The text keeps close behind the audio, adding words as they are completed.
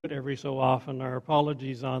every so often. Our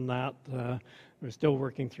apologies on that. We're still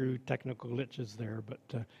working through technical glitches there,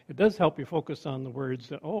 but it does help you focus on the words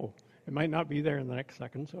that, it might not be there in the next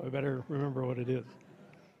second, so I better remember what it is.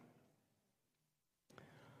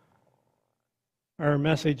 Our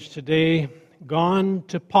message today, gone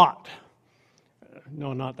to pot.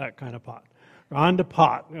 No, not that kind of pot. Gone to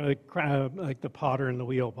pot, like the potter in the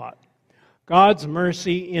wheel pot. God's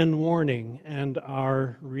mercy in warning and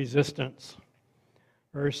our resistance.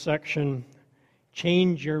 First section,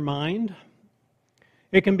 change your mind.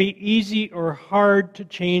 It can be easy or hard to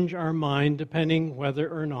change our mind depending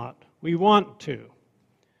whether or not we want to.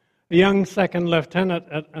 A young second lieutenant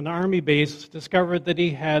at an army base discovered that he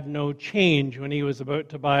had no change when he was about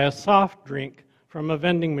to buy a soft drink from a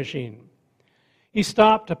vending machine. He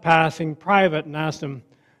stopped a passing private and asked him,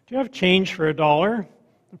 "Do you have change for $1?"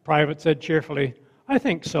 The private said cheerfully, "I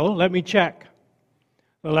think so, let me check."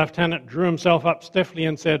 The lieutenant drew himself up stiffly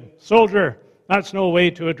and said, "Soldier, that's no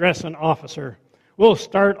way to address an officer. We'll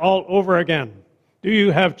start all over again. Do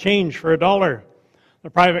you have change for $1?"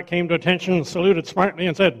 The private came to attention, saluted smartly,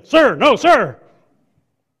 and said, "Sir, no, sir."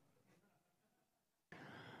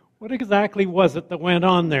 What exactly was it that went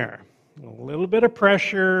on there? A little bit of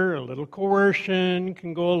pressure, a little coercion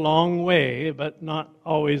can go a long way, but not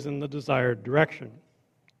always in the desired direction.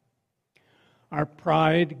 Our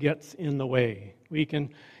pride gets in the way. We can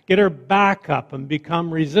get our back up and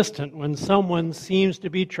become resistant when someone seems to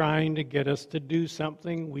be trying to get us to do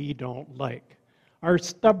something we don't like. Our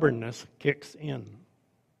stubbornness kicks in.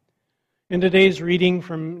 In today's reading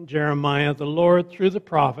from Jeremiah, the Lord, through the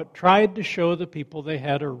prophet, tried to show the people they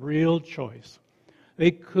had a real choice.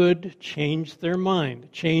 They could change their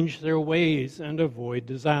mind, change their ways, and avoid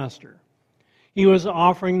disaster. He was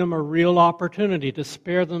offering them a real opportunity to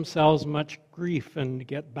spare themselves much grief and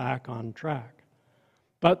get back on track.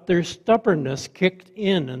 But their stubbornness kicked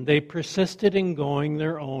in, and they persisted in going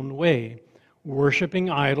their own way, worshiping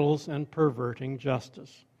idols and perverting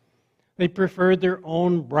justice. They preferred their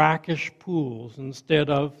own brackish pools instead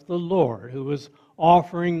of the Lord, who was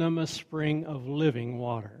offering them a spring of living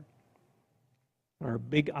water. Our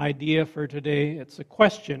big idea for today, it's a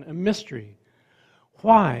question, a mystery.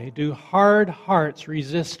 Why do hard hearts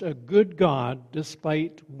resist a good God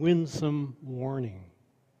despite winsome warning?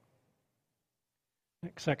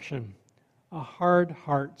 Next section, a hard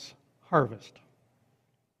heart's harvest.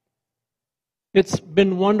 It's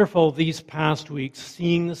been wonderful these past weeks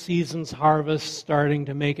seeing the season's harvest starting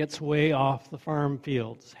to make its way off the farm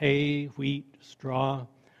fields. Hay, wheat, straw.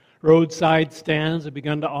 Roadside stands have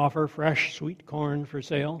begun to offer fresh sweet corn for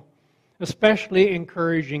sale. Especially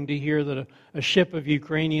encouraging to hear that a ship of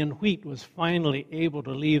Ukrainian wheat was finally able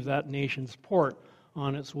to leave that nation's port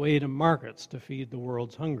on its way to markets to feed the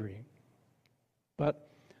world's hungry. But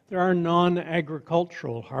there are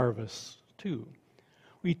non-agricultural harvests too.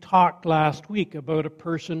 We talked last week about a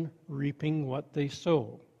person reaping what they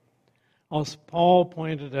sow. As Paul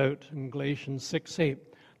pointed out in Galatians 6:8,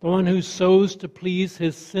 the one who sows to please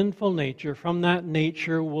his sinful nature, from that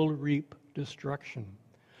nature will reap destruction.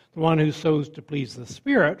 The one who sows to please the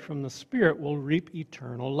Spirit, from the Spirit will reap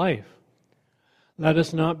eternal life. Let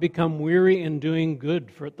us not become weary in doing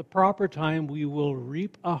good, for at the proper time we will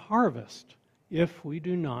reap a harvest if we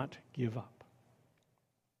do not give up.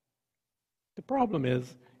 The problem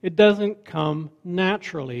is, it doesn't come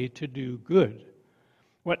naturally to do good.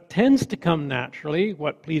 What tends to come naturally,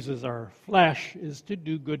 what pleases our flesh, is to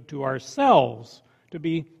do good to ourselves, to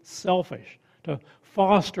be selfish, to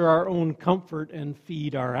foster our own comfort and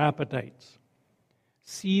feed our appetites.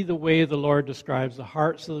 See the way the Lord describes the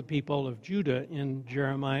hearts of the people of Judah in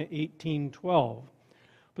Jeremiah 18:12.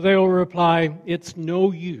 But they will reply, "It's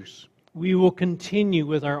no use. We will continue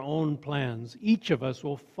with our own plans. Each of us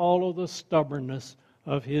will follow the stubbornness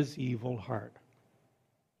of his evil heart."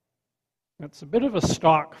 That's a bit of a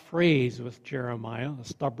stock phrase with Jeremiah, the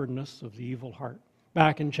stubbornness of the evil heart.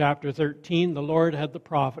 Back in chapter 13, the Lord had the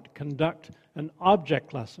prophet conduct an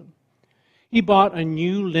object lesson. He bought a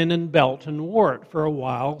new linen belt and wore it for a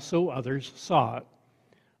while so others saw it.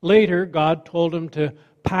 Later, God told him to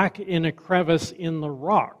pack in a crevice in the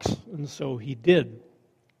rocks, and so he did.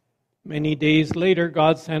 Many days later,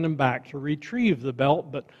 God sent him back to retrieve the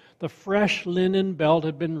belt, but the fresh linen belt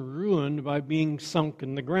had been ruined by being sunk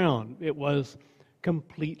in the ground. It was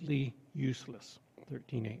completely useless.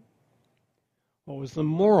 13:8. What was the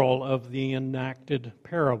moral of the enacted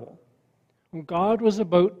parable? Well, God was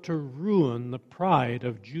about to ruin the pride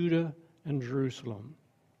of Judah and Jerusalem.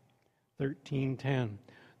 13:10.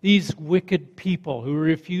 These wicked people who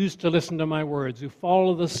refuse to listen to my words, who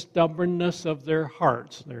follow the stubbornness of their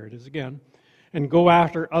hearts, there it is again, and go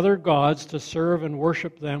after other gods to serve and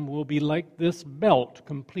worship them will be like this belt,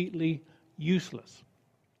 completely useless.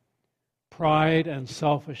 Pride and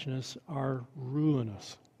selfishness are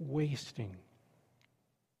ruinous, wasting.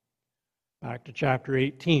 Back to chapter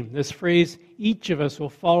 18. This phrase, each of us will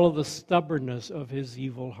follow the stubbornness of his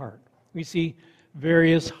evil heart. We see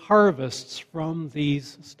various harvests from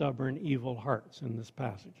these stubborn evil hearts in this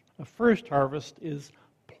passage. The first harvest is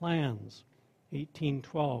plans,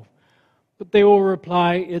 18:12. But they will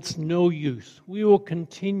reply, it's no use. We will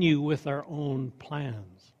continue with our own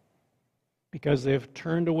plans. Because they've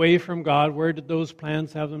turned away from God, where did those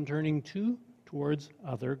plans have them turning to? Towards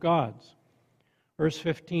other gods. Verse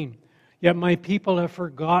 15. Yet my people have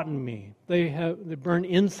forgotten me. They burn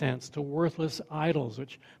incense to worthless idols,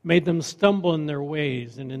 which made them stumble in their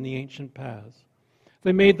ways and in the ancient paths.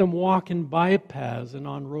 They made them walk in bypaths and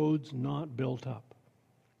on roads not built up.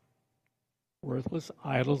 Worthless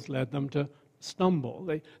idols led them to stumble.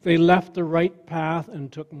 They left the right path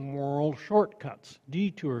and took moral shortcuts,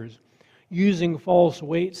 detours, using false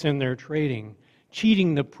weights in their trading,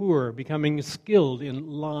 cheating the poor, becoming skilled in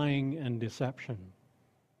lying and deception.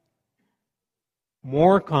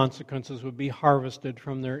 More consequences would be harvested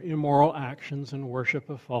from their immoral actions and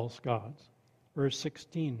worship of false gods. Verse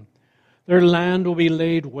 16, their land will be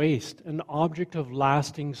laid waste, an object of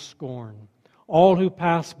lasting scorn. All who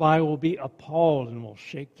pass by will be appalled and will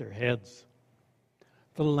shake their heads.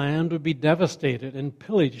 The land would be devastated and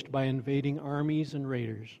pillaged by invading armies and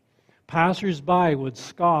raiders. Passers-by would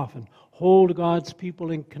scoff and hold God's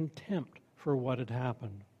people in contempt for what had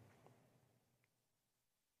happened.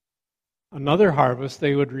 Another harvest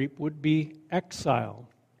they would reap would be exile.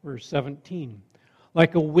 Verse 17.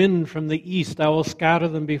 Like a wind from the east, I will scatter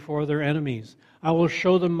them before their enemies. I will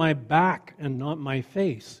show them my back and not my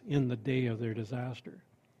face in the day of their disaster.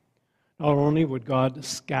 Not only would God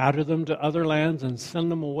scatter them to other lands and send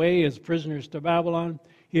them away as prisoners to Babylon,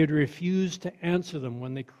 he had refused to answer them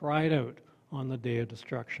when they cried out on the day of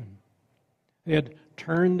destruction. They had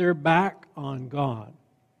turned their back on God,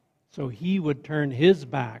 so he would turn his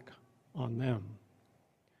back on them.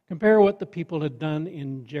 Compare what the people had done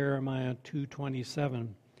in Jeremiah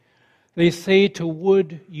 2:27. They say to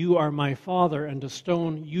wood, you are my father, and to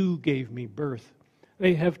stone, you gave me birth.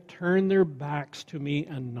 They have turned their backs to me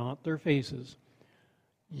and not their faces.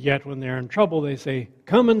 Yet when they're in trouble, they say,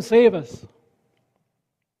 come and save us.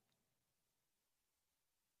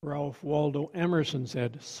 Ralph Waldo Emerson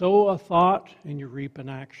said, sow a thought and you reap an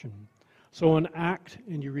action. Sow an act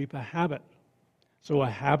and you reap a habit. Sow a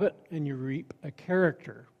habit and you reap a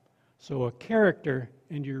character. Sow a character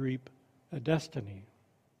and you reap a destiny.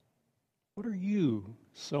 What are you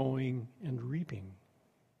sowing and reaping?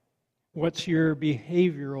 What's your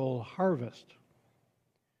behavioral harvest?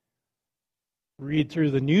 Read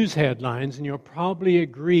through the news headlines and you'll probably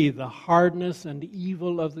agree the hardness and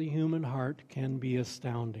evil of the human heart can be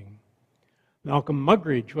astounding. Malcolm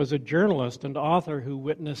Muggeridge was a journalist and author who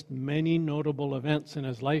witnessed many notable events in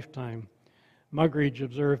his lifetime. Muggeridge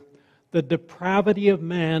observed, the depravity of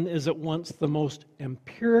man is at once the most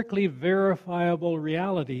empirically verifiable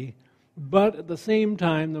reality, but at the same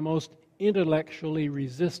time the most intellectually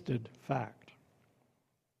resisted fact.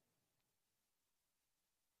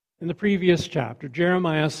 In the previous chapter,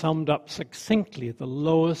 Jeremiah summed up succinctly the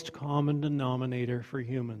lowest common denominator for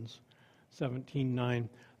humans. 17:9.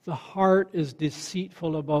 The heart is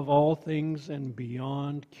deceitful above all things and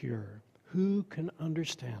beyond cure. Who can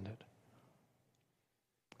understand it?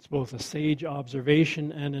 It's both a sage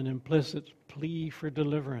observation and an implicit plea for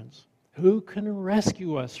deliverance. Who can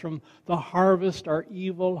rescue us from the harvest our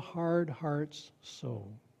evil, hard hearts sow?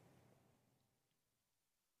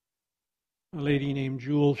 A lady named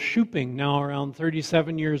Jewel Shuping, now around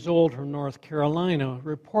 37 years old from North Carolina,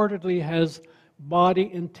 reportedly has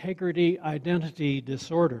body integrity identity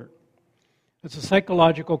disorder. It's a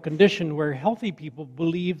psychological condition where healthy people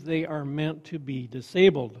believe they are meant to be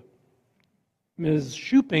disabled. Ms.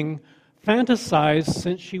 Shuping fantasized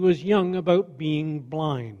since she was young about being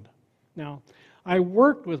blind. Now, I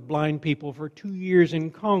worked with blind people for 2 years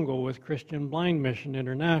in Congo with Christian Blind Mission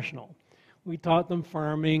International. We taught them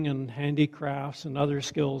farming and handicrafts and other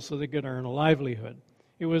skills so they could earn a livelihood.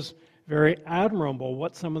 It was very admirable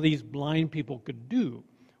what some of these blind people could do.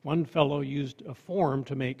 One fellow used a form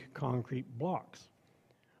to make concrete blocks.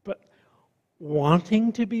 But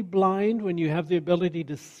wanting to be blind when you have the ability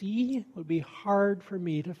to see would be hard for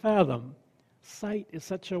me to fathom. Sight is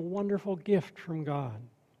such a wonderful gift from God.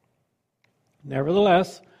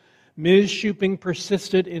 Nevertheless, Ms. Shuping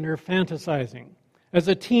persisted in her fantasizing. As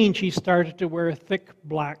a teen, she started to wear thick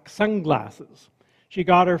black sunglasses. She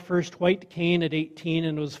got her first white cane at 18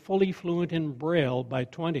 and was fully fluent in Braille by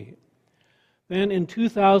 20. Then in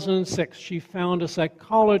 2006, she found a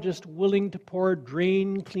psychologist willing to pour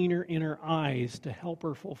drain cleaner in her eyes to help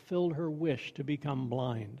her fulfill her wish to become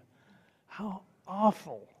blind. How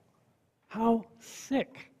awful. How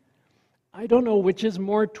sick. I don't know which is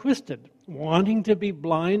more twisted, wanting to be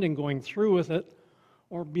blind and going through with it,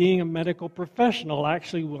 or being a medical professional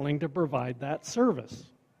actually willing to provide that service.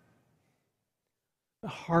 The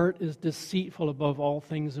heart is deceitful above all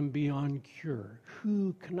things and beyond cure.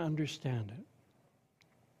 Who can understand it?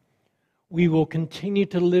 We will continue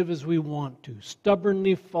to live as we want to,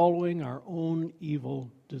 stubbornly following our own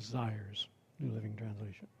evil desires. New Living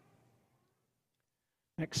Translation.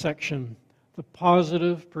 Next section, the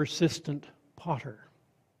positive, persistent potter.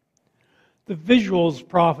 The visuals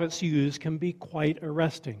prophets use can be quite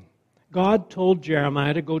arresting. God told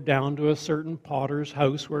Jeremiah to go down to a certain potter's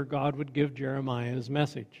house where God would give Jeremiah his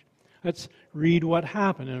message. Let's read what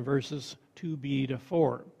happened in verses 2b to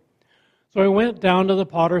 4. So I went down to the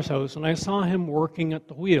potter's house, and I saw him working at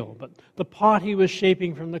the wheel. But the pot he was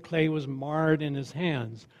shaping from the clay was marred in his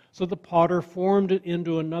hands. So the potter formed it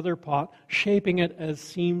into another pot, shaping it as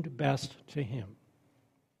seemed best to him.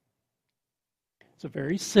 It's a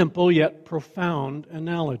very simple yet profound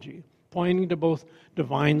analogy, pointing to both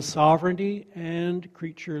divine sovereignty and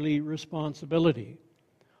creaturely responsibility.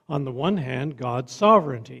 On the one hand, God's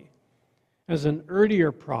sovereignty. As an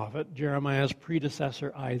earlier prophet, Jeremiah's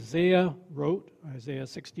predecessor Isaiah wrote, Isaiah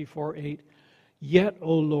 64:8, "Yet,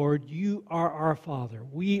 O Lord, you are our Father.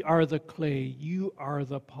 We are the clay. You are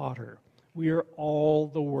the potter. We are all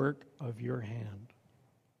the work of your hand."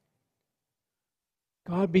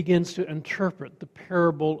 God begins to interpret the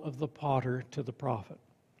parable of the potter to the prophet.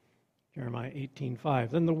 Jeremiah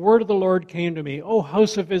 18:5. "Then the word of the Lord came to me, O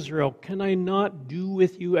house of Israel, can I not do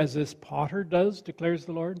with you as this potter does, declares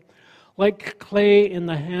the Lord? Like clay in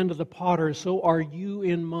the hand of the potter, so are you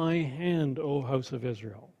in my hand, O house of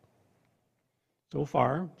Israel." So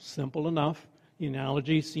far, simple enough. The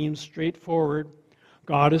analogy seems straightforward.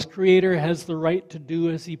 God as creator has the right to do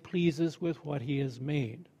as he pleases with what he has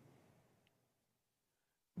made.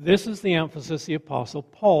 This is the emphasis the Apostle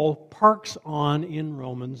Paul parks on in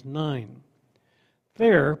Romans 9.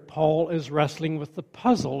 There, Paul is wrestling with the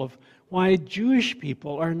puzzle of why Jewish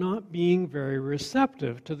people are not being very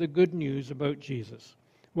receptive to the good news about Jesus,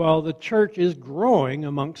 while the church is growing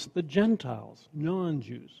amongst the Gentiles,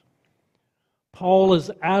 non-Jews. Paul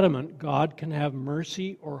is adamant God can have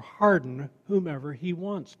mercy or harden whomever he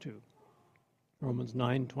wants to. Romans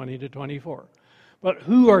 9:20-24. "But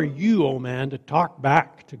who are you, O man, to talk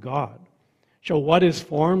back to God? Shall what is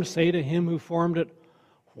formed say to him who formed it,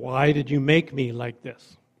 'Why did you make me like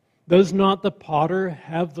this?' Does not the potter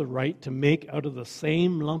have the right to make out of the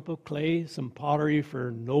same lump of clay some pottery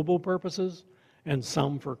for noble purposes and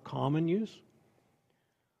some for common use?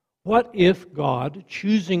 What if God,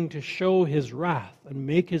 choosing to show his wrath and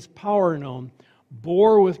make his power known,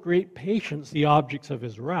 bore with great patience the objects of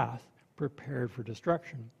his wrath, prepared for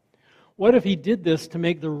destruction? What if he did this to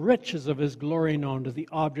make the riches of his glory known to the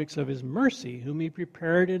objects of his mercy, whom he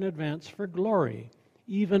prepared in advance for glory,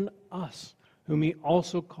 even us, whom he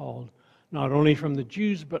also called, not only from the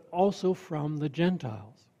Jews, but also from the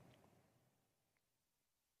Gentiles?"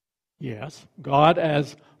 Yes, God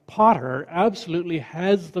as potter absolutely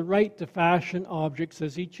has the right to fashion objects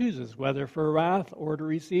as he chooses, whether for wrath or to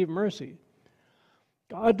receive mercy.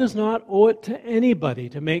 God does not owe it to anybody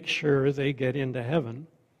to make sure they get into heaven.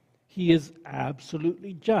 He is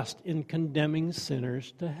absolutely just in condemning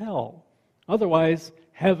sinners to hell. Otherwise,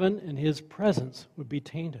 heaven and his presence would be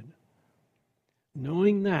tainted.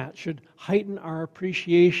 Knowing that should heighten our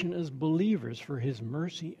appreciation as believers for his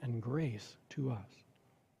mercy and grace to us.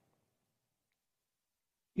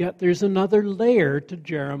 Yet there's another layer to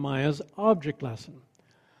Jeremiah's object lesson.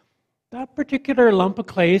 That particular lump of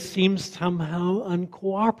clay seems somehow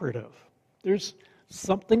uncooperative. There's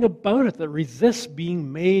something about it that resists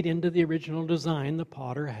being made into the original design the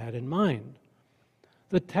potter had in mind.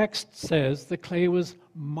 The text says the clay was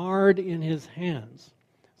marred in his hands.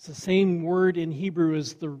 It's the same word in Hebrew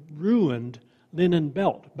as the ruined linen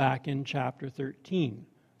belt back in chapter 13.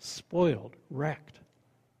 Spoiled, wrecked.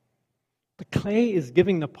 The clay is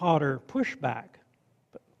giving the potter pushback,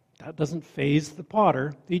 but that doesn't faze the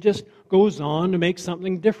potter. He just goes on to make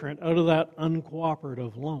something different out of that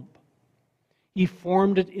uncooperative lump. He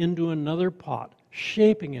formed it into another pot,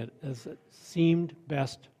 shaping it as it seemed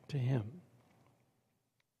best to him.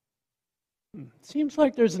 Seems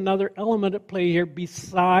like there's another element at play here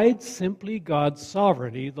besides simply God's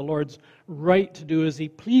sovereignty, the Lord's right to do as he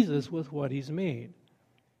pleases with what he's made.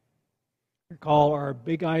 Recall our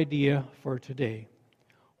big idea for today.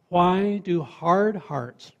 Why do hard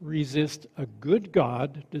hearts resist a good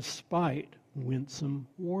God despite winsome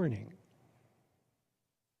warning?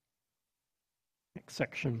 Next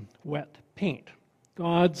section, wet paint.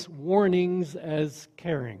 God's warnings as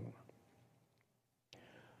caring.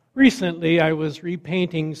 Recently, I was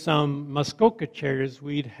repainting some Muskoka chairs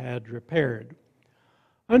we'd had repaired.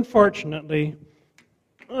 Unfortunately,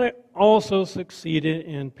 I also succeeded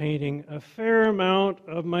in painting a fair amount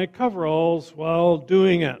of my coveralls while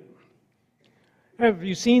doing it. Have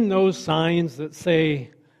you seen those signs that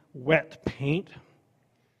say wet paint?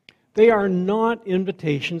 They are not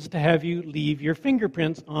invitations to have you leave your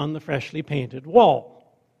fingerprints on the freshly painted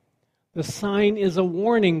wall. The sign is a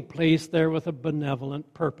warning placed there with a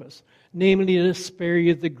benevolent purpose, namely to spare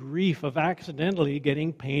you the grief of accidentally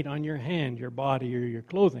getting paint on your hand, your body, or your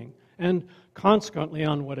clothing, and consequently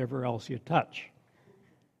on whatever else you touch.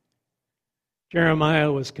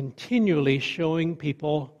 Jeremiah was continually showing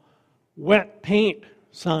people wet paint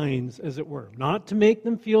signs, as it were, not to make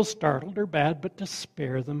them feel startled or bad, but to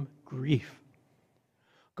spare them grief.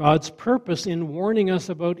 God's purpose in warning us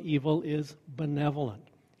about evil is benevolent.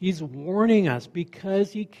 He's warning us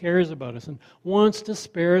because He cares about us and wants to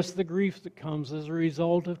spare us the grief that comes as a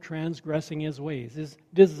result of transgressing His ways. Is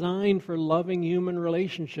designed for loving human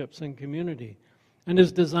relationships and community, and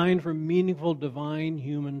is designed for meaningful divine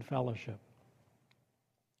human fellowship.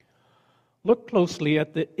 Look closely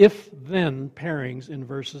at the if-then pairings in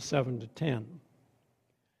verses 7 to 10.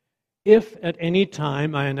 If at any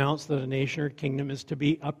time I announce that a nation or kingdom is to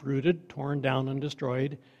be uprooted, torn down, and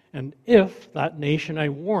destroyed, and if that nation I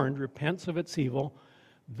warned repents of its evil,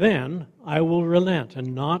 then I will relent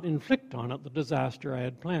and not inflict on it the disaster I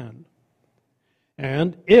had planned.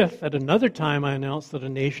 And if at another time I announce that a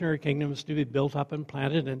nation or a kingdom is to be built up and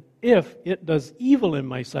planted, and if it does evil in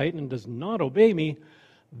my sight and does not obey me,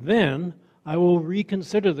 then I will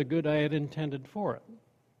reconsider the good I had intended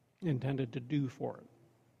to do for it.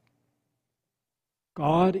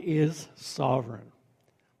 God is sovereign.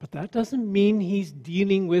 But that doesn't mean He's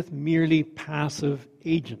dealing with merely passive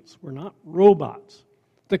agents. We're not robots.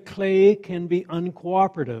 The clay can be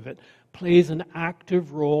uncooperative. It plays an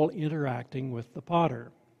active role interacting with the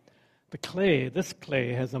potter. This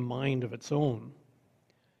clay has a mind of its own.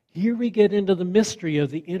 Here we get into the mystery of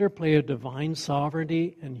the interplay of divine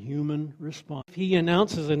sovereignty and human response. If He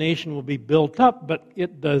announces a nation will be built up, but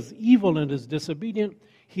it does evil and is disobedient,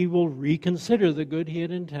 He will reconsider the good He had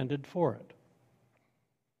intended for it.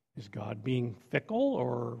 Is God being fickle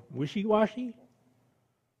or wishy-washy?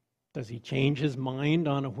 Does He change His mind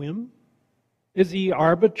on a whim? Is He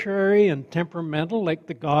arbitrary and temperamental like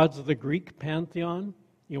the gods of the Greek pantheon?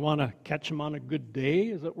 You want to catch Him on a good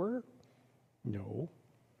day, as it were? No.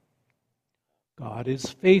 God is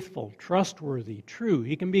faithful, trustworthy, true.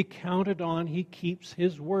 He can be counted on. He keeps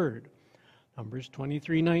His word. Numbers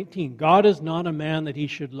 23:19. God is not a man that He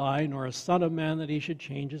should lie, nor a son of man that He should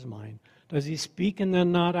change His mind. Does He speak and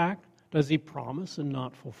then not act? Does He promise and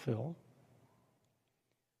not fulfill?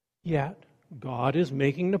 Yet, God is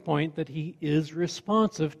making the point that He is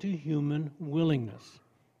responsive to human willingness.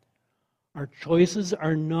 Our choices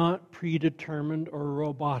are not predetermined or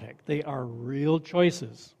robotic. They are real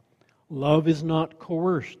choices. Love is not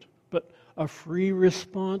coerced, but a free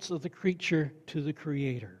response of the creature to the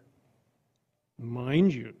Creator.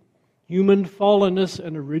 Mind you, human fallenness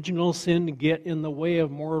and original sin get in the way of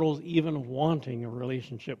mortals even wanting a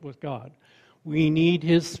relationship with God. We need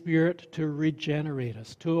His Spirit to regenerate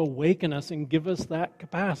us, to awaken us and give us that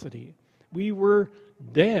capacity. We were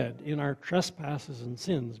dead in our trespasses and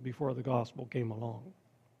sins before the gospel came along.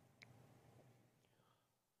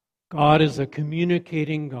 God is a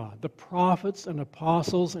communicating God. The prophets and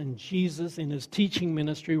apostles and Jesus in His teaching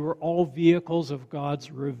ministry were all vehicles of God's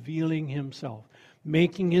revealing Himself,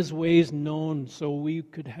 making His ways known so we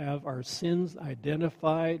could have our sins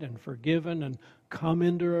identified and forgiven and come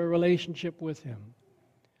into a relationship with Him.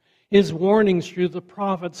 His warnings through the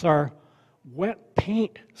prophets are wet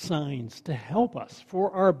paint signs to help us for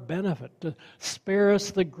our benefit, to spare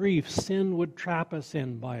us the grief sin would trap us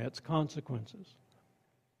in by its consequences.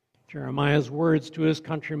 Jeremiah's words to his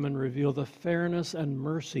countrymen reveal the fairness and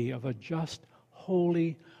mercy of a just,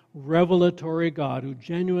 holy, revelatory God who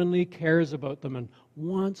genuinely cares about them and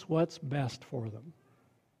wants what's best for them,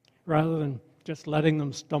 rather than just letting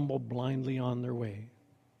them stumble blindly on their way.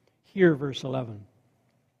 Hear verse 11.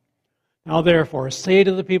 Now therefore, say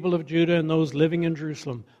to the people of Judah and those living in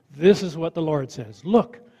Jerusalem, this is what the Lord says.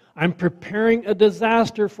 Look, I'm preparing a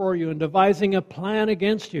disaster for you and devising a plan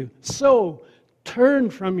against you. So, turn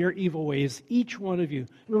from your evil ways, each one of you,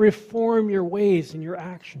 and reform your ways and your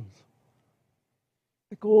actions.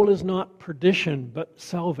 The goal is not perdition, but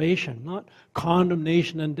salvation, not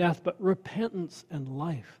condemnation and death, but repentance and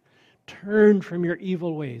life. Turn from your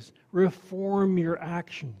evil ways. Reform your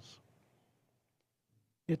actions.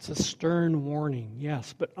 It's a stern warning,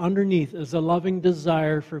 yes, but underneath is a loving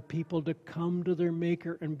desire for people to come to their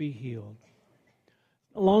Maker and be healed.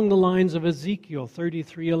 Along the lines of Ezekiel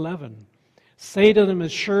 33:11, say to them,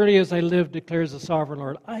 as surely as I live, declares the sovereign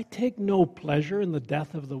Lord, I take no pleasure in the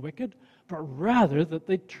death of the wicked, but rather that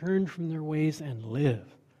they turn from their ways and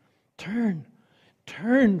live. Turn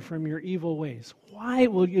from your evil ways. Why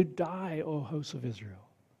will you die, O house of Israel?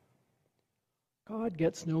 God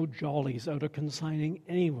gets no jollies out of consigning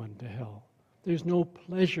anyone to hell. There's no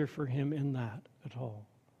pleasure for him in that at all.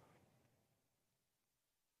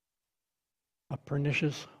 A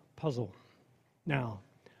pernicious puzzle. Now,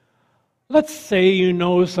 let's say you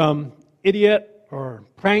know some idiot or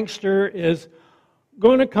prankster is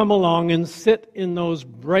going to come along and sit in those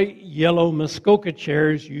bright yellow Muskoka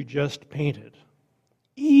chairs you just painted.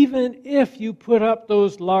 Even if you put up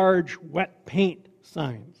those large wet paint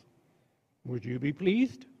signs, would you be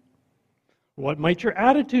pleased? What might your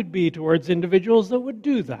attitude be towards individuals that would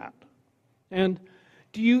do that? And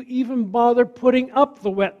do you even bother putting up the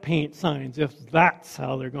wet paint signs if that's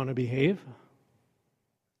how they're going to behave?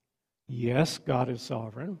 Yes, God is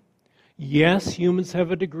sovereign. Yes, humans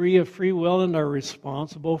have a degree of free will and are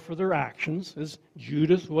responsible for their actions, as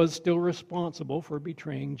Judas was still responsible for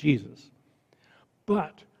betraying Jesus.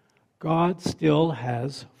 But God still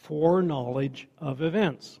has foreknowledge of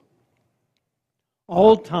events.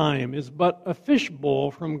 All time is but a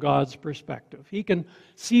fishbowl from God's perspective. He can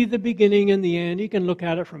see the beginning and the end. He can look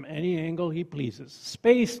at it from any angle he pleases.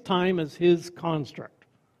 Space-time is his construct.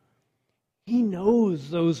 He knows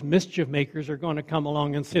those mischief makers are going to come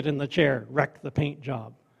along and sit in the chair, wreck the paint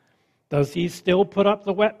job. Does he still put up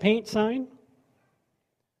the wet paint sign?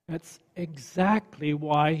 That's exactly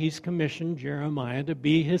why he's commissioned Jeremiah to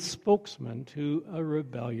be his spokesman to a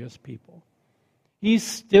rebellious people. He's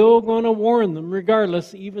still going to warn them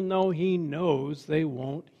regardless, even though he knows they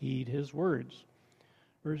won't heed his words.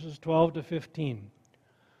 Verses 12 to 15.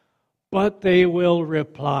 But they will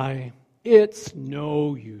reply, it's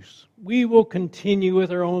no use. We will continue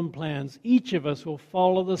with our own plans. Each of us will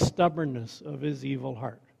follow the stubbornness of his evil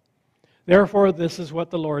heart. Therefore, this is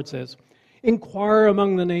what the Lord says. Inquire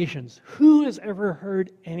among the nations. Who has ever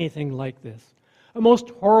heard anything like this? A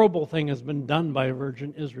most horrible thing has been done by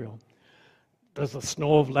virgin Israel. Does the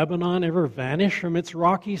snow of Lebanon ever vanish from its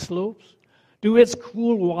rocky slopes? Do its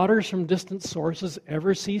cool waters from distant sources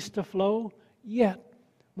ever cease to flow? Yet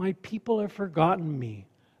my people have forgotten me.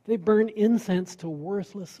 They burn incense to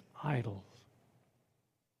worthless idols.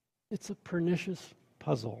 It's a pernicious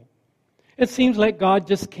puzzle. It seems like God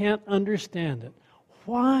just can't understand it.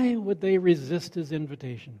 Why would they resist his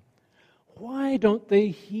invitation? Why don't they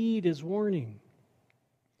heed his warning?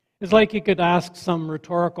 It's like you could ask some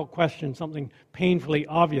rhetorical question, something painfully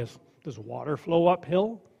obvious. Does water flow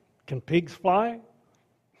uphill? Can pigs fly?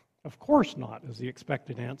 Of course not, is the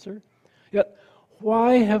expected answer. Yet,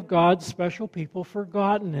 why have God's special people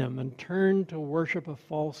forgotten him and turned to worship of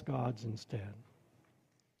false gods instead?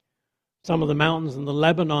 Some of the mountains in the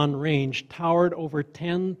Lebanon range towered over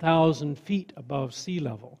 10,000 feet above sea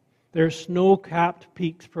level. Their snow-capped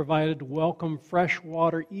peaks provided welcome fresh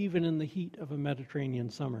water even in the heat of a Mediterranean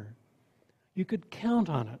summer. You could count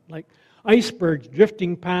on it, like icebergs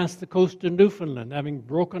drifting past the coast of Newfoundland, having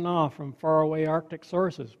broken off from faraway Arctic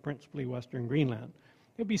sources, principally western Greenland.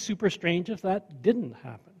 It'd be super strange if that didn't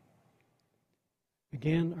happen.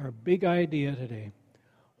 Again, our big idea today.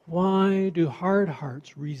 Why do hard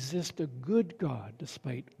hearts resist a good God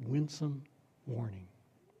despite winsome warning?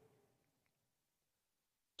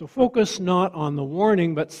 So focus not on the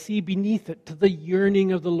warning, but see beneath it to the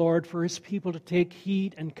yearning of the Lord for his people to take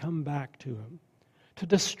heed and come back to him, to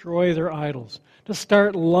destroy their idols, to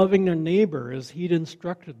start loving their neighbor as he'd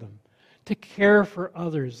instructed them, to care for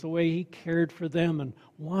others the way he cared for them and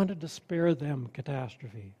wanted to spare them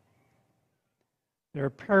catastrophe. There are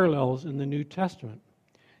parallels in the New Testament.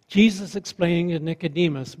 Jesus explaining to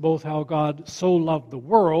Nicodemus both how God so loved the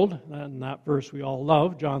world, and that verse we all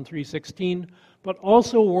love, John 3:16, but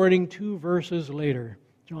also warning 2 verses later,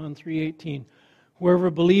 John 3:18, whoever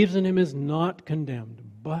believes in him is not condemned,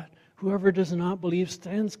 but whoever does not believe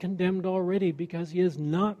stands condemned already because he has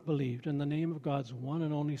not believed in the name of God's one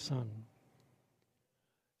and only Son.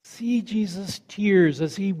 See Jesus' tears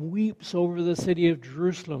as he weeps over the city of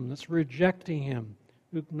Jerusalem that's rejecting him.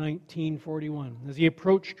 Luke 19:41. As he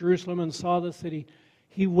approached Jerusalem and saw the city,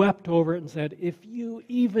 he wept over it and said, if you,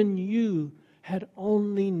 even you, had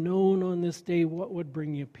only known on this day what would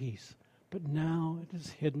bring you peace. but now it is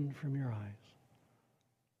hidden from your eyes.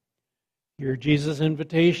 Hear Jesus'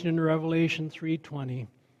 invitation in Revelation 3:20.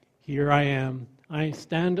 Here I am. I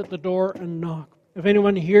stand at the door and knock. If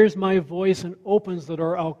anyone hears my voice and opens the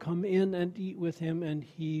door, I'll come in and eat with him and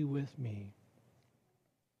he with me.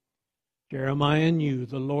 Jeremiah knew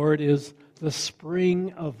the Lord is the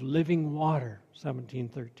spring of living water,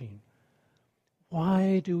 17:13.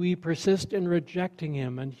 Why do we persist in rejecting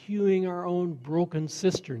him and hewing our own broken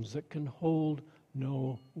cisterns that can hold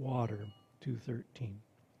no water, 2:13.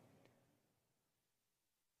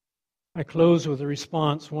 I close with a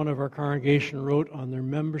response one of our congregation wrote on their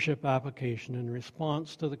membership application in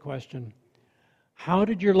response to the question, how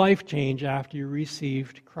did your life change after you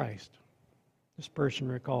received Christ? This person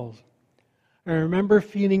recalls, I remember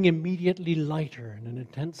feeling immediately lighter and an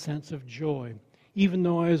intense sense of joy. Even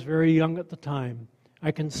though I was very young at the time,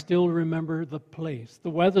 I can still remember the place, the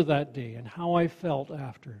weather that day, and how I felt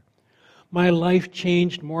after. My life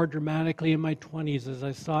changed more dramatically in my 20s as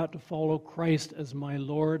I sought to follow Christ as my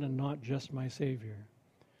Lord and not just my Savior.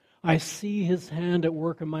 I see His hand at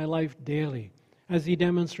work in my life daily as He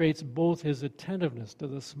demonstrates both His attentiveness to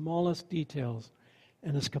the smallest details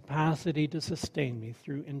and His capacity to sustain me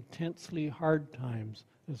through intensely hard times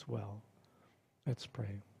as well. Let's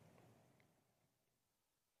pray.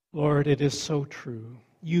 Lord, it is so true.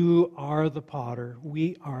 You are the potter,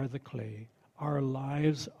 we are the clay. Our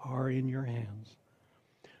lives are in your hands.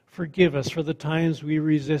 Forgive us for the times we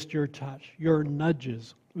resist your touch, your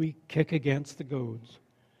nudges we kick against the goads.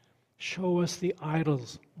 Show us the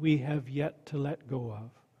idols we have yet to let go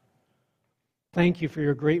of. Thank you for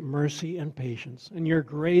your great mercy and patience and your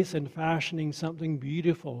grace in fashioning something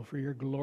beautiful for your glory.